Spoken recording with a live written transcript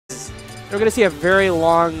We're going to see a very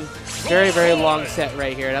long, very long set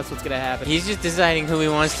right here. That's what's going to happen. He's just deciding who he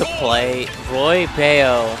wants to play. Roy,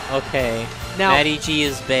 Bayo. Okay. Now, MattyG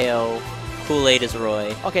is Bayo. Koolaid is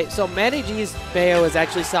Roy. Okay, so MattyG's Bayo is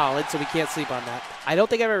actually solid, so we can't sleep on that. I don't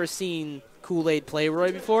think I've ever seen Koolaid play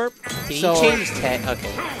Roy before. Can he change tag?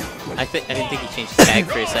 Okay. I didn't think he changed tag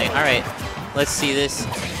for a second. All right. Let's see this.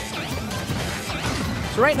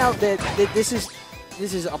 So right now, this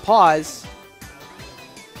is a pause.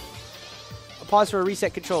 A pause for a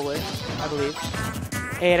reset controller, I believe.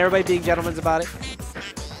 And everybody being gentlemen about it.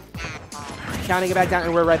 Counting it back down,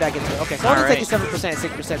 and we're right back into it. Okay, so only taking 7%,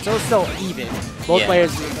 6%, so it's still even. Both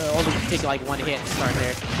players only take like one hit to start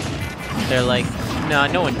there. They're like,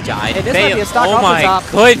 no one died. And this might be a stock off the top.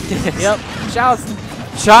 Goodness. Yep. Shouts.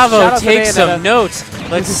 Chavo, take some notes.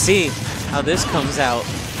 Let's see how this comes out.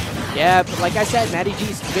 Yeah, but like I said,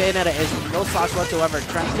 MattyG's been at it as no sauce whatsoever.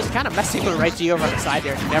 Just kind of messing with RightG over on the side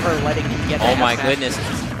there, never letting him get that. Oh my goodness.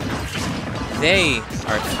 They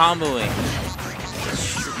are comboing.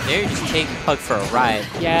 They're just taking Pug for a ride.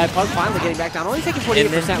 Yeah, Pug finally getting back down. Only taking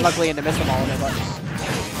 48% luckily in the midst of all of it. But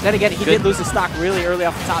then again, he did lose his stock really early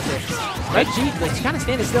off the top there. RightG, like, kind of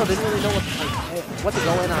standing still, didn't really know what to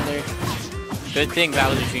go in on there. Good thing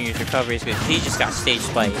Bowser Jr.'s recovery is good. He just got stage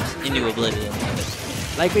spiked into oblivion.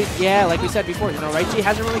 Like we said before, RightG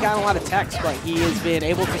hasn't really gotten a lot of techs, but he has been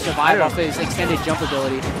able to survive off his extended jump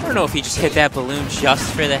ability. I don't know if he just hit that balloon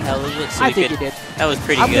just for the hell of it. So I think he did. That was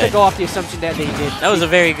pretty good. I'm going to go off the assumption that they did. That was a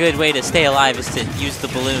very good way to stay alive, is to use the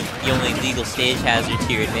balloon, the only legal stage hazard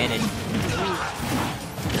to your advantage.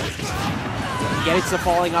 Getting some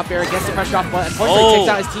falling up air, gets the pressure off, but unfortunately takes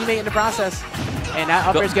out his teammate in the process. And that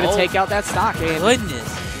up air is going to take out that stock. And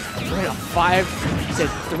goodness. We're in a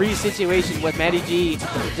 5-3 situation with MattyG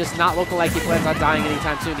just not looking like he plans on dying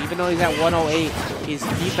anytime soon. Even though he's at 108, his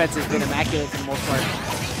defense has been immaculate for the most part.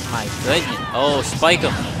 My goodness. Oh, spike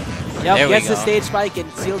him. Yep, gets the stage spike and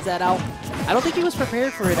seals that out. I don't think he was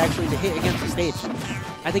prepared for it actually to hit against the stage.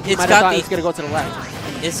 I think he might have thought it was going to go to the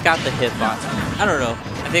left. It's got the hitbox. I don't know.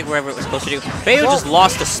 I think wherever it was supposed to do. Bayo just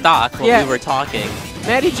lost a stock when we were talking.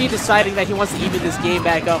 MattyG deciding that he wants to even this game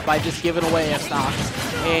back up by just giving away a stock.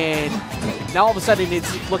 And now all of a sudden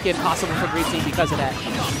it's looking impossible for Green Team because of that.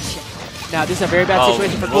 Now this is a very bad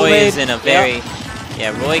situation for Koolaid. Roy is in a very...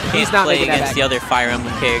 Yeah, Roy can't play against the other Fire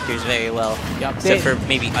Emblem characters very well. Except for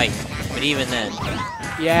maybe Ike. But even then.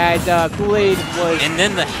 Yeah, and Koolaid was... And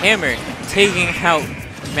then the hammer taking out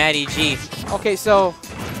MattyG. Okay, so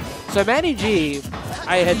MattyG,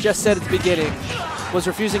 I had just said at the beginning, was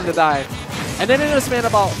refusing to die. And then in a span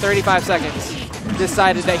of about 35 seconds,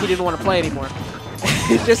 decided that he didn't want to play anymore.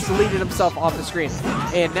 Just deleted himself off the screen.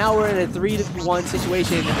 And now we're in a 3-1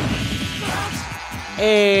 situation.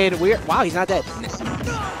 And wow, he's not dead.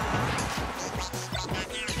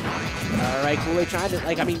 Alright, Koolaid trying to,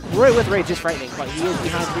 Roy with Rage is frightening, but he is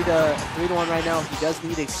behind 3-1 right now. He does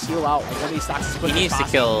need to seal out as many stocks as quickly as possible.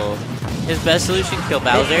 He needs to kill his best solution, kill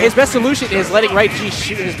Bowser. His best solution is letting RightG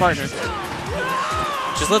shoot his partner.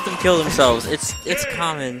 Just let them kill themselves. It's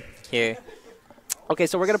common here. Okay,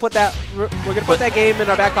 so we're gonna put that game in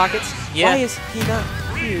our back pockets. Yeah. Why is he not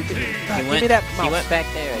here? Give me that mouse. He went back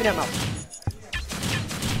there. Give me that mouse.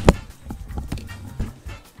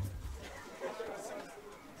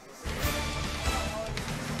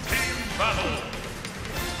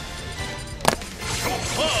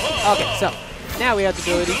 Okay, so now we have the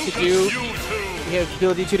ability to do. We have the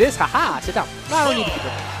ability to this. Haha! Sit down. No, I don't need to keep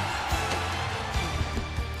it.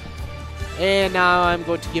 And now I'm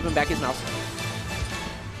going to give him back his mouse.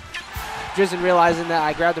 Dryzzen realizing that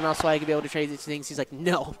I grabbed the mouse so I could be able to trade these things. He's like,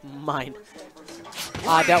 no, mine.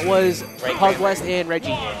 That was Pugwest and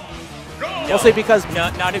Reggie. Mostly because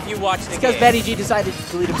not if you watch the because MattyG decided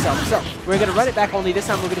to delete himself. So we're gonna run it back only. This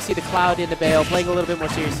time we're gonna see the Cloud into Bayo playing a little bit more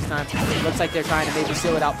serious this time. It looks like they're trying to maybe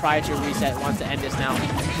seal it out prior to a reset. Wants to end this now.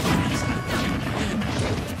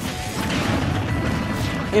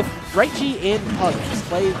 If RightG and Pug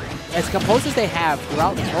play as composed as they have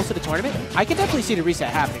throughout most of the tournament, I can definitely see the reset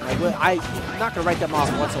happening. Like, I'm not gonna write them off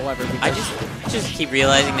whatsoever. I just keep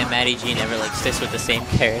realizing that MattyG never sticks with the same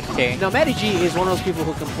character. No, MattyG is one of those people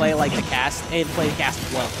who can play like the cast and play the cast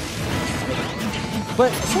well.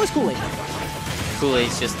 But so is Koolaid.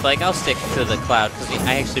 Koolaid's just like, I'll stick to the Cloud because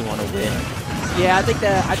I actually want to win. Yeah, I think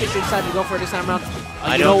they decided to go for it this time around.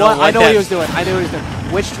 You know what? I know what he was doing. I knew what he was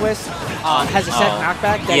doing. Witch Twist has a set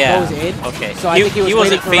knockback that goes in. Okay. So I think he was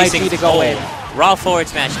waiting for RightG to go in. Raw forward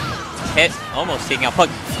smash. Hit, almost taking out Pug.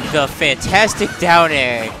 The fantastic down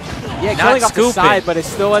air. Yeah, killing off the side, but it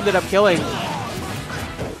still ended up killing.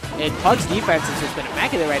 And Pug's defense has just been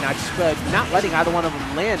immaculate right now, just not letting either one of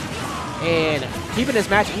them land. and keeping this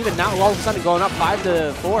match even now, all of a sudden going up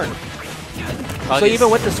 5-4. Pug so even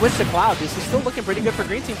with the switch to Cloud, this is still looking pretty good for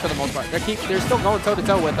Green Team for the most part. They're still going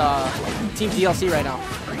toe-to-toe with Team DLC right now.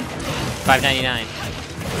 $5.99.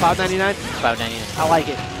 $5.99? $5.99. I like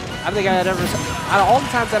it. I don't think I've ever, out of all the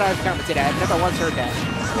times that I've commented, I've never once heard that.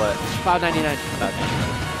 What? $5.99.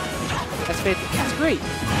 $5.99. That's great.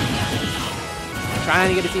 Trying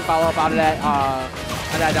to get a team follow-up out of that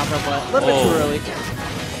down throw, but a little bit too early.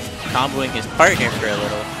 Comboing his partner for a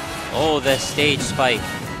little. Oh, the stage spike.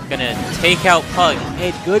 Gonna take out Pug.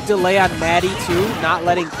 A good delay on Matty, too, not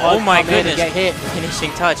letting Pug come in and get hit.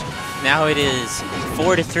 Finishing touch. Now it is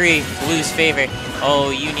 4-3, Blue's favor.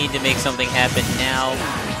 Oh, you need to make something happen now.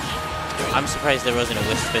 I'm surprised there wasn't a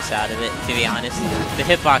wish twist out of it, to be honest. The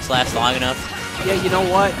hitbox lasts long enough. Yeah, you know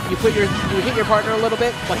what? You hit your partner a little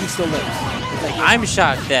bit, but he still lives. Like, I'm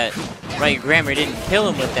shocked that WriteGrammer didn't kill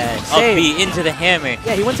him with that up B into the hammer.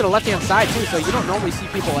 Yeah, he went to the left-hand side, too, so you don't normally see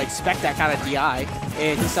people expect that kind of DI,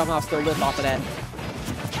 and he somehow still lived off of that.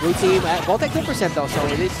 Blue team, both at kill percent, though, so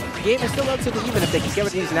the game is still relatively even if they can get rid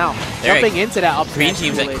of these now. Jumping into that up Green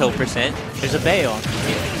team's at kill percent. There's a Bayo.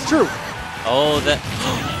 It's true. Oh,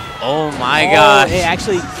 oh my gosh. It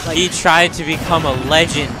actually, like, he tried to become a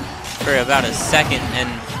legend for about a second, and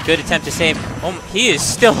good attempt to save. Oh, he is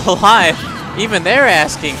still alive. Even they're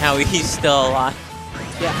asking how he's still alive.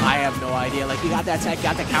 Yeah, I have no idea. Like, he got that tech,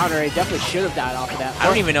 got the counter. He definitely should have died off of that. I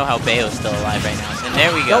don't even know how Bayo's still alive right now. And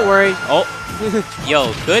there we go. Don't worry. Oh,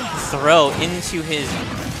 yo, good throw into his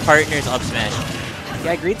partner's up smash.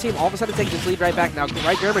 Yeah, Green Team all of a sudden takes his lead right back now.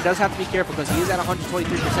 WriteGrammer does have to be careful because he is at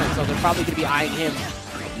 123%, so they're probably going to be eyeing him.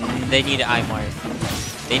 They need to eye Mars.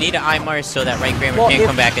 They need to eye Mars so that WriteGrammer can't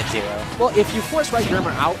come back at 0. Well, if you force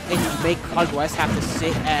WriteGrammer out and you make Pugwest have to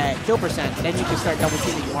sit at kill percent, then you can start double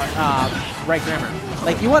teaming WriteGrammer.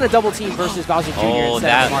 Like, you want to double team versus Bowser Jr.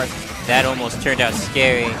 instead of Mars. That almost turned out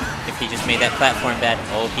scary if he just made that platform bad.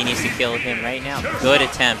 Oh, he needs to kill him right now. Good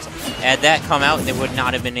attempt. Had that come out, they would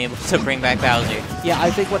not have been able to bring back Bowser. Yeah, I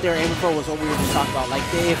think what they were aiming for was what we were just talking about. Like,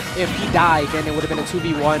 if he died, then it would have been a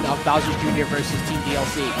 2v1 of Bowser Jr. versus Team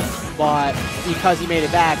DLC. But because he made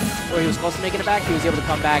it back, or he was supposed to make it back, he was able to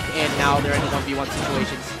come back, and now they're in the 1v1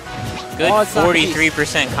 situations. Good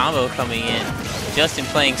 43% combo coming in, just in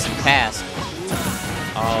playing some pass.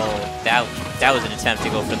 Oh, that was an attempt to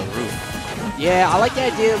go for the roof. Yeah, I like the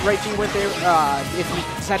idea WriteG went there. If he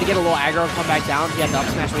decided to get a little aggro and come back down, he had the up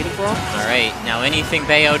smash waiting for him. All right, now anything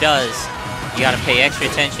Bayo does, you got to pay extra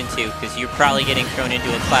attention to because you're probably getting thrown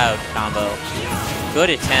into a Cloud combo.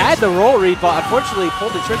 Good attempt. Had the roll read, but unfortunately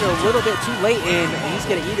pulled the trigger a little bit too late, and he's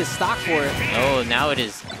going to eat his stock for it. Oh, now it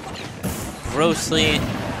is grossly...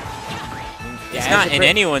 It's not in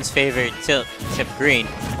anyone's favor to Green.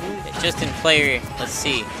 Just in player, let's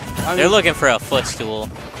see. They're looking for a footstool.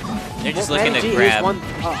 They're just looking to grab. One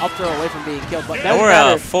up throw away from being killed, but or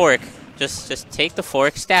a fork. Just take the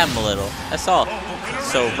fork, stab him a little. That's all.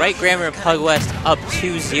 So WriteGrammer and Pugwest up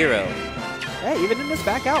 2-0. Hey, even in this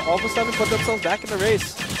back out, all of a sudden put themselves back in the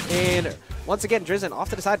race. And once again, Dryzzen off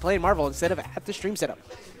to the side playing Marvel instead of at the stream setup.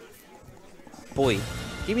 Boy,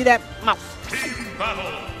 give me that mouse.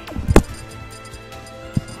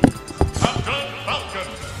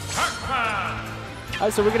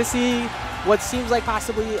 Alright, so we're going to see what seems like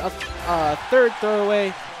possibly a third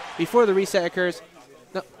throwaway before the reset occurs.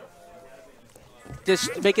 No.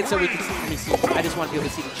 Just make it so we can see. Let me see. I just want to be able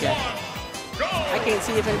to see the chat. I can't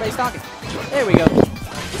see if anybody's talking. There we go.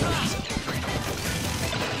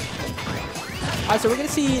 Alright, so we're going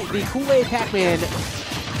to see the Koolaid Pac-Man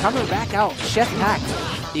coming back out, Chef Packed.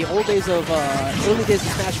 The old days of, early days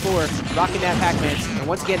of Smash 4, rocking that Pac-Man. And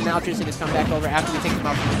once again, now Dryzzen has come back over after we take him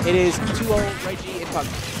out. It is 2-0 WriteG and Pug.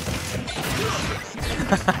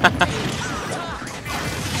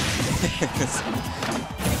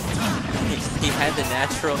 He had the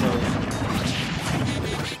natural move.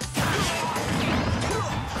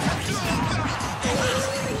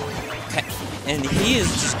 And he is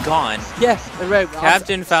just gone. Yeah, right.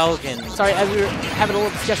 Captain Falcon. Sorry, as we were having a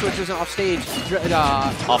little discussion with Dryzzen off stage.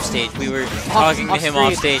 Off stage. We were talking to him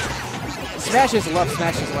off stage. Smash is love,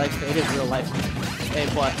 Smash is life. It is real life.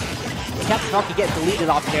 But Captain Falcon getting deleted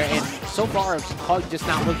off there, and so far, Pug just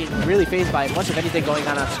not looking really phased by much of anything going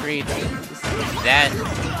on screen. That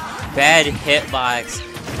bad hitbox,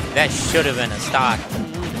 that should have been a stock.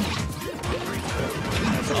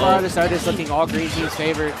 So far, the start is looking all Green Team's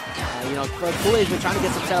favor. You know, Koolaid's been trying to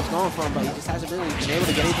get some setups going for him, but he just hasn't really been able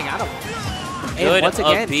to get anything out of him. And good once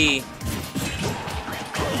again, up B.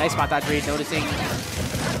 Nice spot dodge read, noticing.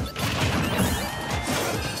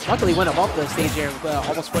 Luckily went above the stage there,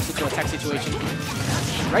 almost forced into a tech situation.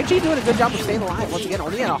 WriteGrammer doing a good job of staying alive. Once again,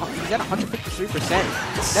 he's at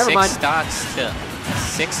 153%. Never mind.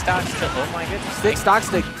 6 stocks to, oh my goodness. 6 stocks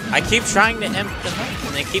to. I keep trying to emp them up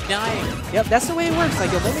and they keep dying. Yep, that's the way it works.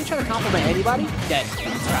 Like, if they try to compliment anybody, dead.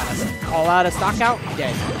 Call out a stock out,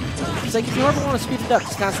 dead. It's like if you ever want to speed it up,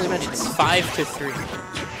 just constantly mention it. It's 5 to 3.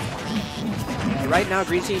 Right now,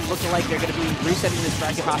 green team looking like they're going to be resetting this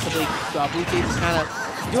bracket possibly. Blue team is kind of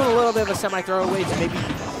doing a little bit of a semi-throwaway to maybe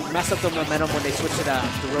mess up the momentum when they switch to the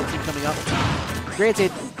road team coming up.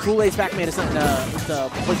 Granted, Koolaid's backman is something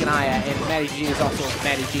to blink an eye at, and MattyG is also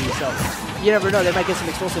MattyG, so you never know. They might get some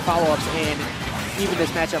explosive follow-ups and even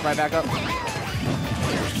this matchup right back up.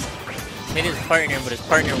 Hit his partner, but his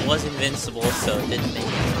partner was invincible, so it didn't make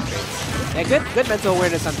any difference. Yeah, good mental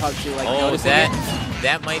awareness on Pug too. Like, oh,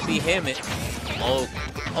 that might be him.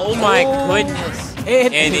 Oh my goodness!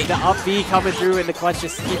 And the up B coming through in the clutch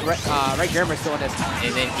just keep WriteGrammer doing this.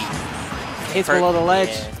 And then he hits below the ledge.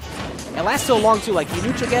 Yeah. It lasts so long too. Like, you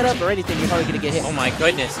neutral get up or anything, you're probably gonna get hit. Oh my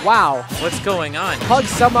goodness! Wow. What's going on? Pug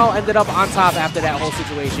somehow ended up on top after that whole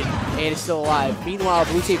situation and is still alive. Meanwhile,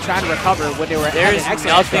 Blue team trying to recover when they were. There's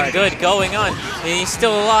nothing good going on, and he's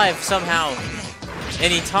still alive somehow.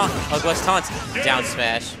 And he Pugwest taunts down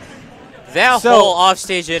smash. That whole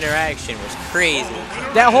offstage interaction was crazy.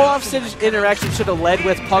 That whole offstage interaction should have led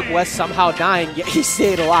with Pugwest somehow dying, yet he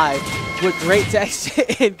stayed alive with great text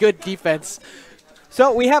and good defense.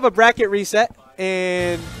 So we have a bracket reset,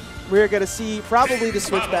 and we're going to see probably the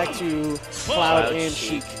switch back to Cloud and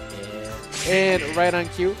Sheik. Yeah. And right on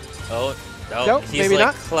cue. Oh, no, nope, he's maybe like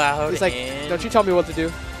not. Cloud. He's like, don't you tell me what to do.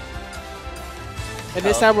 And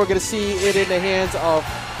this time we're going to see it in the hands of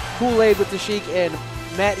Koolaid with the Sheik and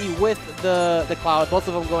Matty with the Cloud, both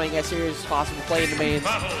of them going as serious as possible, playing the mains.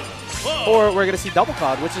 Or we're going to see double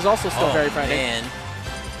Cloud, which is also still very frightening. Man.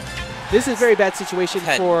 This is a very bad situation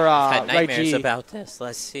for had nightmares WriteGrammer. about this.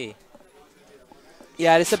 Let's see.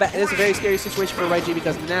 Yeah, it's a very scary situation for WriteGrammer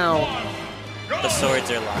because now the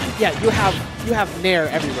swords are live. Yeah, you have Nair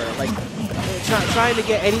everywhere. Like, trying to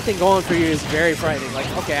get anything going for you is very frightening. Like,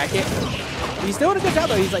 okay, I can't. He's doing a good job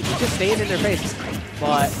though. He's just staying in their face.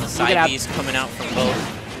 But the side B's coming out from both.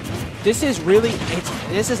 This is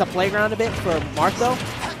a playground a bit for Mark though,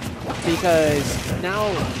 because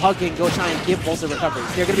now Pug can go try and give both the recoveries.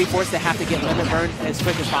 They're going to be forced to have to get limit burn as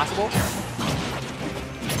quick as possible.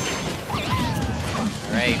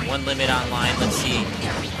 All right, one limit online. Let's see.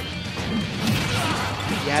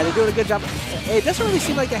 Yeah, they're doing a good job. It doesn't really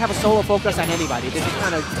seem like they have a solo focus on anybody. They're just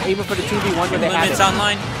kind of aiming for the 2v1 where they have it. Limits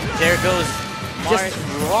online. There goes Mark. Just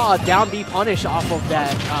raw down B punish off of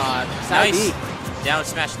that side nice. B. Down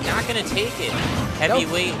smash. Not going to take it.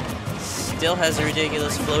 Heavyweight still has a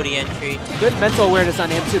ridiculous floaty entry. Good mental awareness on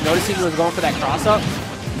him too. Noticing he was going for that cross up.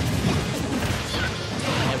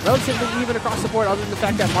 And relatively even across the board other than the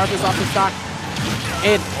fact that Mark is off the stock.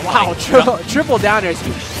 And wow, triple down there.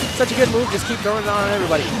 Such a good move. Just keep throwing it on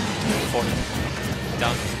everybody.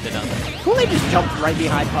 Dunk the dunk. Koolaid just jumped right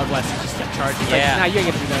behind Pugwest and just kept charging. Yeah. Like, nah, you ain't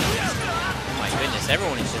gonna do that. Oh my goodness,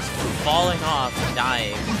 everyone is just falling off,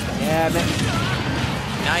 dying. Yeah, man.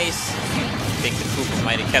 Nice. I think the Koopa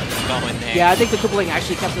might have kept him going there. Yeah, I think the Koopaling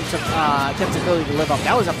actually kept him kept his ability to live up.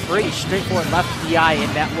 That was a pretty straightforward left DI, and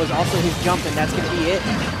that was also his jump, and that's gonna be it.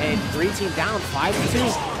 And green team down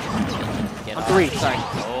 5-2. On 3, sorry.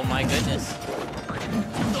 Oh my goodness.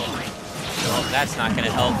 Well, that's not going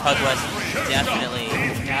to help. Pugwest definitely.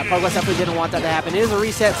 Yeah, Pugwest definitely didn't want that to happen. It is a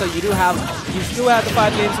reset, so you still have the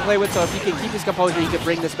 5 games to play with. So if he can keep his composure, he could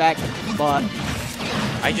bring this back. But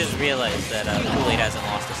I just realized that Koolaid hasn't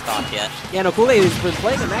lost a stock yet. yeah, no, Koolaid has been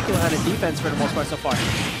playing immaculate on his defense for the most part so far.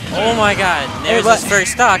 Oh my God! There's his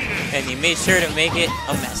first stock, and he made sure to make it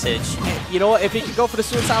a message. You know what? If he can go for the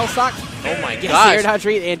suicidal stock, oh my gosh,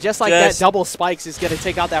 and just like that, double spikes is going to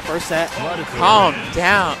take out that first set. Calm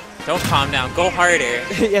down. Don't calm down. Go harder.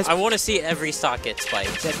 Yes. I want to see every stock get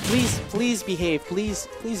spiked. Yeah, please behave. Please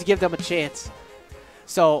give them a chance.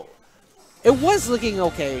 So it was looking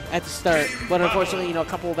okay at the start, but unfortunately, you know, a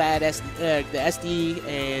couple of bad the SD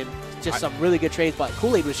and just some really good trades. But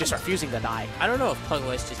Koolaid was just refusing to die. I don't know if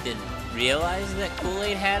Pugwest just didn't realize that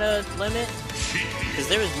Koolaid had a limit, because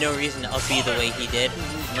there was no reason to up B the way he did,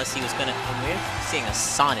 unless he was gonna. And we're seeing a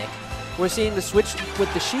Sonic. We're seeing the switch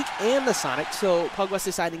with the Sheik and the Sonic, so Pugwest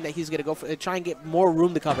deciding that he's going to go for try and get more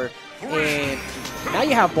room to cover. And now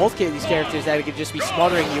you have both these characters that could just be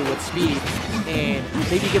smothering you with speed, and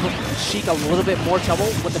maybe give Sheik a little bit more trouble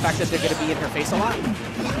with the fact that they're going to be in her face a lot.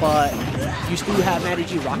 But you still have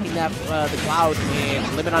MattyG rocking that the Cloud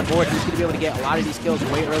and Limit on board. He's going to be able to get a lot of these kills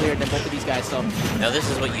way earlier than both of these guys. So now this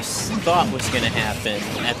is what you thought was going to happen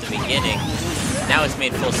at the beginning. now it's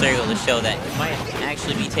made full circle to show that it might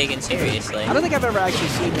actually be taken seriously. I don't think I've ever actually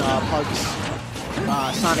seen Pug's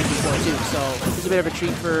Sonic before, too, so this is a bit of a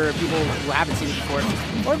treat for people who haven't seen it before.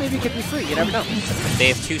 Or maybe it could be free, you never know. They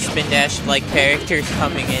have 2 Spin Dash-like characters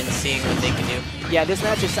coming in, seeing what they can do. Yeah, this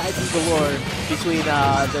match is side team galore between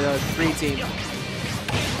the green team.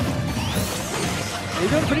 They're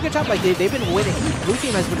doing a pretty good job. Like they've been winning. Blue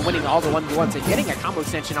team has been winning all the 1v1s and getting a combo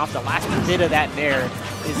extension off the last bit of that there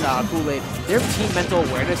is Koolaid. Their team mental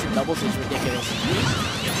awareness in doubles is ridiculous.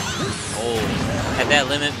 Oh, had that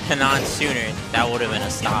limit been on sooner, that would have been a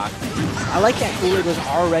stock. I like that Koolaid was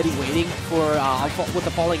already waiting for with the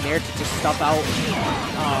falling there to just stuff out.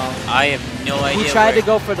 I have no idea. He tried to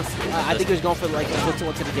go for the. I think he was going for like a flip to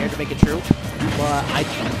one to the dare to make it true, but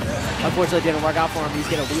unfortunately didn't work out for him. He's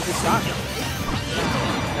gonna lose his stock.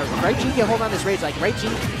 WriteGrammer can hold on this rage. Like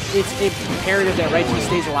WriteGrammer, it's imperative that WriteGrammer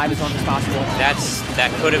stays alive as long as possible.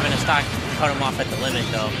 That could have been a stock. Cut him off at the limit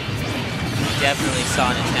though. Definitely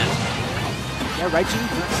saw an attempt. Yeah,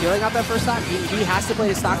 WriteGrammer sealing out that first stock. He has to play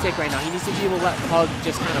his stock take right now. He needs to be able to let Pug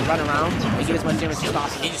just kind of run around and get as much damage as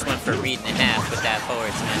possible. He just went for a read and a half with that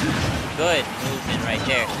forward smash. Good movement right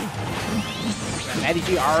there.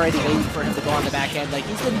 MattyG already waiting for him to go on the back end. Like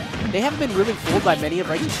they haven't been really fooled by many of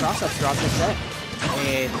WriteGrammer's cross-ups throughout this set.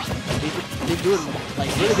 And they've been doing like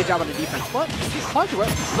a really good job on the defense. But Pug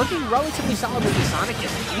looking relatively solid with his Sonic,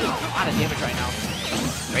 just doing a lot of damage right now.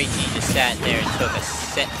 WriteGrammer just sat there and took a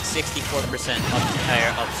 64%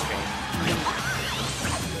 upstream.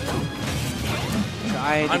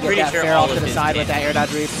 Trying to get that fair off to the side with that air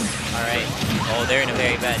dodge read. Alright. Oh, they're in a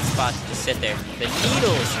very bad spot to just sit there. The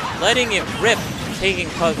Needles letting it rip, taking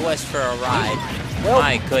Pugwest for a ride. Well,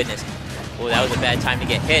 my goodness. Oh, that was a bad time to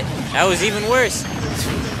get hit. That was even worse.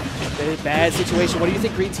 Bad situation. What do you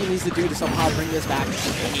think Green Team needs to do to somehow bring this back?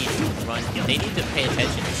 They need to run. They need to pay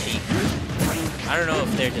attention to Sheik. I don't know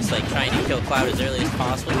if they're just like trying to kill Cloud as early as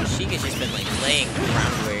possible, but Sheik has just been like laying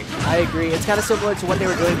groundwork. I agree. It's kind of similar to what they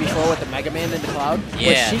were doing before with the Mega Man and the Cloud. Yeah.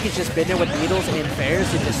 Where Sheik has just been there with needles and fairs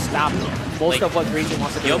to just stop most of what Green Team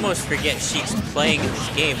wants to do. You almost forget Sheik's playing in this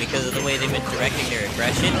game because of the way they've been directing their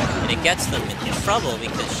aggression, and it gets them in trouble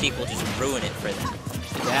because Sheik will just ruin it for them.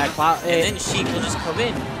 Yeah, Cloud. And then Sheik will just come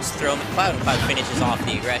in, just throw him at Cloud, and Cloud finishes off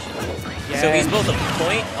the aggression. Yeah. So he's both a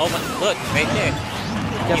point. Oh my! Look right there.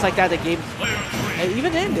 Just like that, the game. And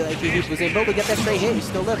even then, like he was able to get that straight hit. He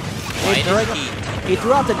still lived. He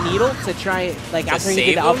threw out the needle to try, like after he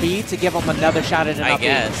did the up B, to give him another shot at an up B.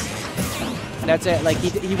 I guess. That's it. Like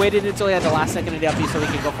he waited until he had the last second of the up B so he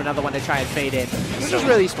could go for another one to try and fade in. Which is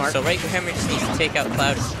really smart. So WriteGrammer just needs to take out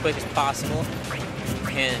Cloud as quick as possible,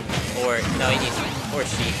 or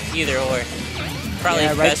Sheik, either or. Probably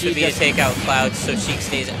the best would be to take out Cloud so Sheik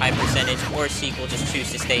stays at high percentage, or Sheik will just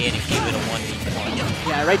choose to stay in and keep it a 1v1.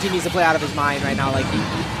 Yeah, WriteGrammer needs to play out of his mind right now. Like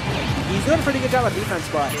he's doing a pretty good job on defense,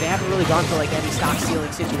 but they haven't really gone for like any stock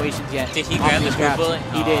stealing situations yet. Did he grab the Koolaid?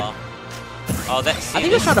 He did. Oh, that's. I think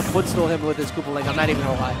he was trying to footstool him with his Koolaid. I'm not even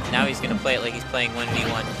gonna lie. Now he's gonna play it like he's playing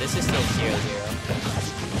 1v1. This is still 0-0.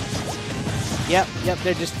 Yep.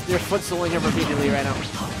 They're footstooling him repeatedly right now.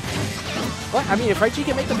 But I mean, if WriteGrammer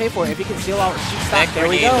can make them pay for it, if he can seal out Sheik's stock, there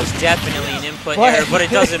we go. That was definitely an input error, but it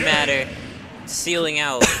doesn't matter. Sealing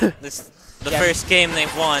out the first game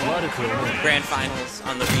they've won, grand finals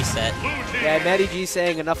on the reset. Yeah, MattyG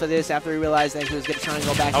saying enough of this after he realized that he was going to try and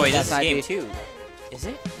go back to that side. Oh, wait, this is game 2. Is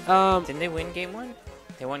it? Didn't they win game 1?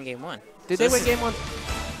 They won game 1. Did they win game 1?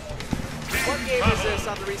 What game is this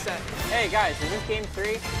on the reset? Hey, guys, is this game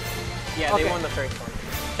 3? Yeah, they won the first one.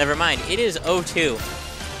 Never mind. It is 0-2.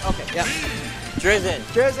 Okay, yeah. Dryzzen.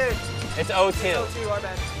 It's 0-2. 0-2, our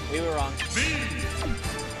bad. We were wrong.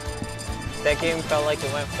 That game felt like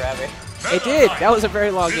it went forever. It did. That was a very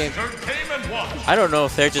long game. I don't know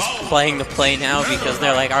if they're just playing the play now because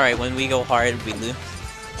they're like, all right, when we go hard, we lose.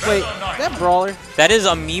 Wait, that brawler? That is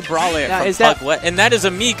a me brawler from Pugwest, and that is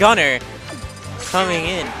a me gunner coming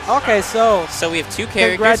in. Okay, so we have 2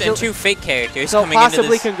 characters and 2 fake characters coming into this. So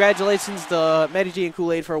possibly congratulations to MattyG and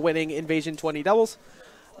Koolaid for winning Invasion 20 doubles.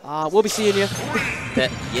 We'll be seeing you.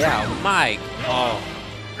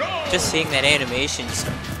 Just seeing that animation,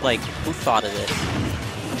 like, who thought of this?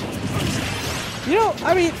 You know,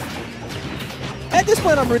 I mean, at this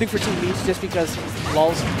point I'm rooting for Team Meats just because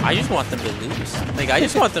lulz. I just want them to lose. Like, I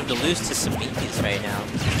just want them to lose to some meaties right now.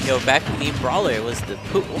 Yo, back when the Brawler was the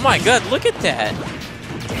poop. Oh my god, look at that!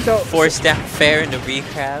 So force down fair into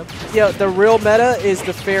recrab. Yeah, the real meta is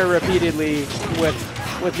the fair repeatedly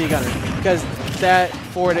with me gunner. Because that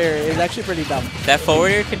forward air is actually pretty dumb. That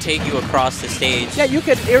forward air can take you across the stage. Yeah, you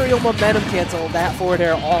could aerial momentum cancel that forward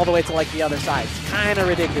air all the way to like the other side. It's kind of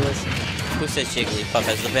ridiculous. Who said Jigglypuff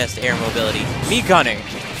has the best air mobility? Me Gunner.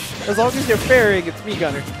 As long as you're fairing, it's me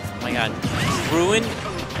Gunner. Oh my god. Ruin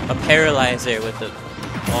a paralyzer with the...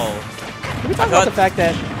 Oh. Can we talk about the fact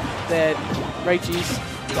that RightG's...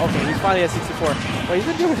 Okay, he's finally at 64. But he's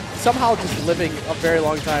been doing somehow just living a very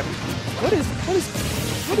long time. What are you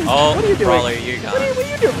doing? Brawler, you're gone. What are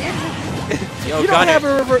you doing? Yo, you don't have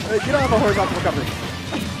a horizontal recovery.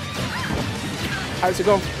 Alright, so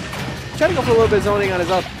go. Trying to go for a little bit of zoning on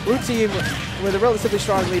his own. Root team with a relatively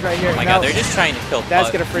strong lead right here. Oh my god, they're just trying to kill Pug.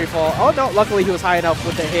 That's going to free fall. Oh no, luckily he was high enough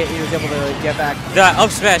with the hit. He was able to get back. The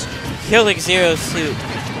up smash, killing Zero Suit.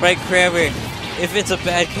 WriteGrammer, if it's a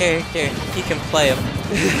bad character, he can play him.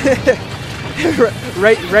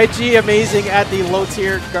 RightG amazing at the low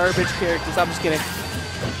tier garbage characters. I'm just kidding.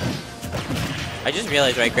 I just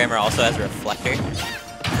realized WriteGrammer also has a reflector.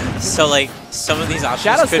 So like some of these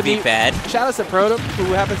options could be bad. Shout out to Protum,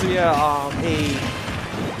 who happens to be oh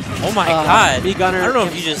my god. Me Gunner. I don't know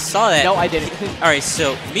if you just saw that. No, I didn't. Alright,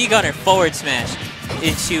 so Me Gunner forward smash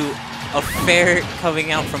into a fair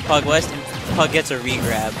coming out from Pugwest, and Pug gets a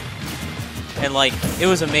regrab. And like it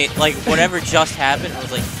was amazing. Like whatever just happened, I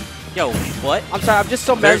was like, yo, what? I'm sorry, I'm just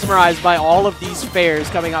so mesmerized by all of these fairs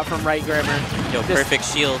coming out from RightGrammer. Yo, perfect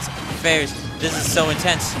shields, fairs. This is so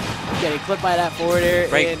intense. Getting clipped by that forward air.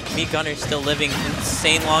 Right, Me Gunner's still living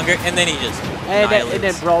insane longer, and then he just and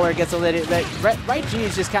then Brawler gets a little. RightG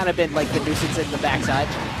has just kind of been like the nuisance in the backside.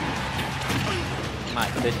 My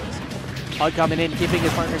goodness. Pug coming in, keeping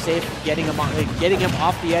his partner safe, getting him off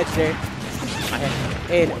the edge there.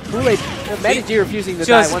 And Koolaid, MattyG refusing to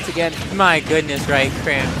die once again. My goodness,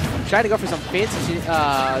 RightGrammer. Trying to go for some fancy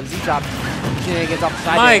Z-drop shenanigans off the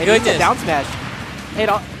side. My there. goodness. And down smash.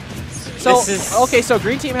 And so, okay, so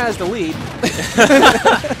green team has the lead.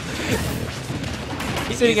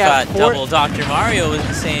 He's got double Dr. Mario was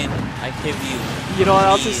saying, I give you. You know what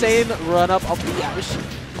else is saying? Run up the ash.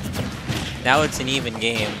 Now it's an even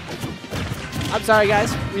game. I'm sorry,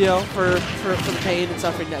 guys, you know, for the pain and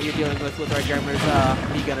suffering that you're dealing with RightGrammer's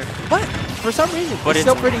Me Gunner. But for some reason, it's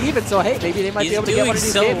still pretty even, so hey, maybe they might be able to get one of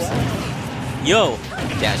these games. Yo,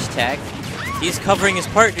 dash tag. He's covering his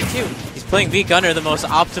partner, too. He's playing Me Gunner the most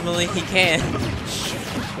optimally he can.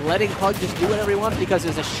 Letting Pug just do whatever he wants because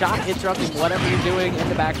there's a shot interrupting whatever you're doing in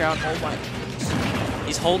the background. Oh my.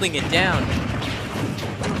 He's holding it down.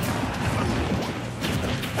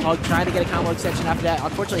 Pug trying to get a combo extension after that.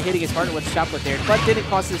 Unfortunately, hitting his partner with a shot put there, but didn't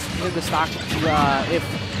cost him the stock. If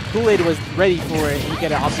Koolaid was ready for it, he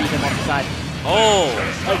could have offbeat him off the side. Oh!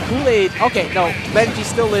 Koolaid, okay, no, MattyG's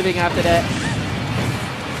still living after that.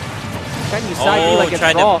 Trying to use side B like it's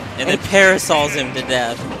raw. And then parasols him to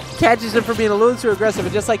death. Catches him for being a little too aggressive,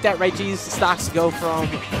 and just like that, RightG's stocks go from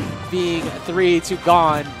being 3 to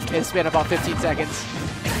gone in a span of about 15 seconds.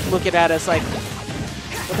 Looking at us like,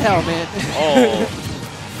 what the hell, man? Oh.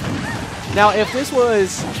 Now, if this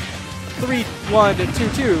was 3-1 and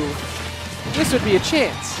 2-2, this would be a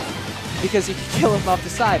chance because he could kill him off the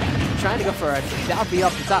side. Trying to go for a down B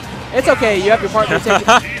off the top. It's okay. You have your partner take it.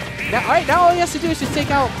 Now, all right, now all he has to do is just take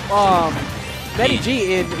out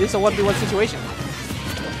MattyG, and it's a 1v1 situation.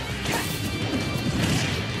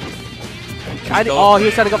 Oh, he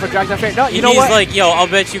was trying to go for drag down fair. No, you know what? He's like, yo, I'll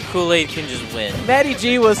bet you Koolaid can just win.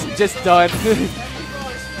 MattyG was just done.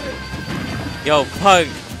 Yo, Pug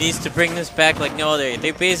needs to bring this back like no other.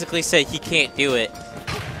 They basically said he can't do it.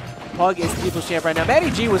 Pug is the people's champ right now.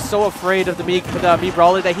 MattyG was so afraid of the Me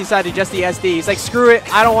Brawler that he decided just the SD. He's like, screw it,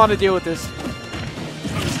 I don't want to deal with this.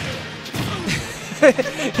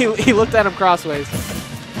 he looked at him crossways.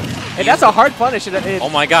 And that's a hard punish. Oh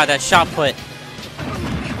my god, that shot put.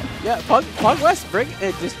 Yeah, Pugwest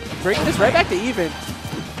just bring this right back to even.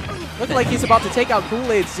 Looking like he's about to take out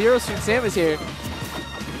Koolaid. Zero Suit Sam is here.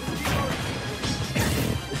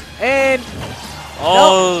 And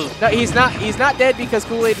no, he's not dead because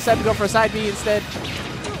Koolaid decided to go for a side B instead.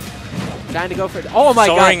 Trying to go for oh my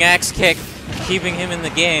god. Soaring axe kick, keeping him in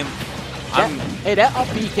the game. Hey, that up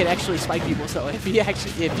B can actually spike people. So if he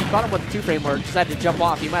caught him with the 2-frame or decided to jump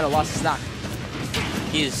off, he might have lost his stock.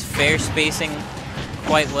 He is fair spacing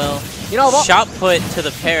quite well. You know, shot put to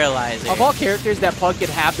the paralyzer. Of all characters that Pug could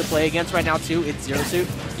have to play against right now too, it's Zero Suit.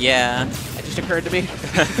 Yeah. That just occurred to me.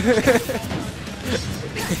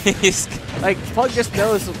 Like Pug just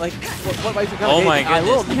knows like what might be coming. Oh my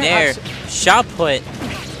goodness! Nair, shot put.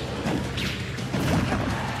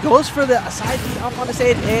 Goes for the side B. I want to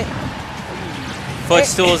say it.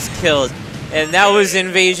 Footstool's killed, and that was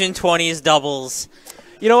Invasion 20's doubles.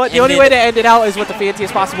 You know what? The only way to end it out is with the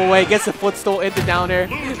fanciest possible way. Gets the footstool into down air.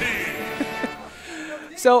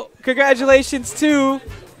 So congratulations to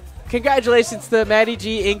congratulations to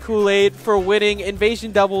MattyG and Koolaid for winning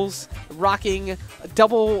Invasion Doubles, rocking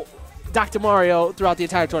double Dr. Mario throughout the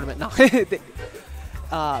entire tournament. No.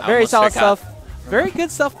 Very solid stuff. Very good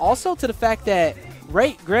stuff also to the fact that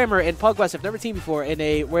WriteGrammer and Pugwest have never teamed before, and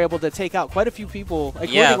they were able to take out quite a few people,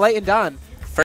 including Light and Don.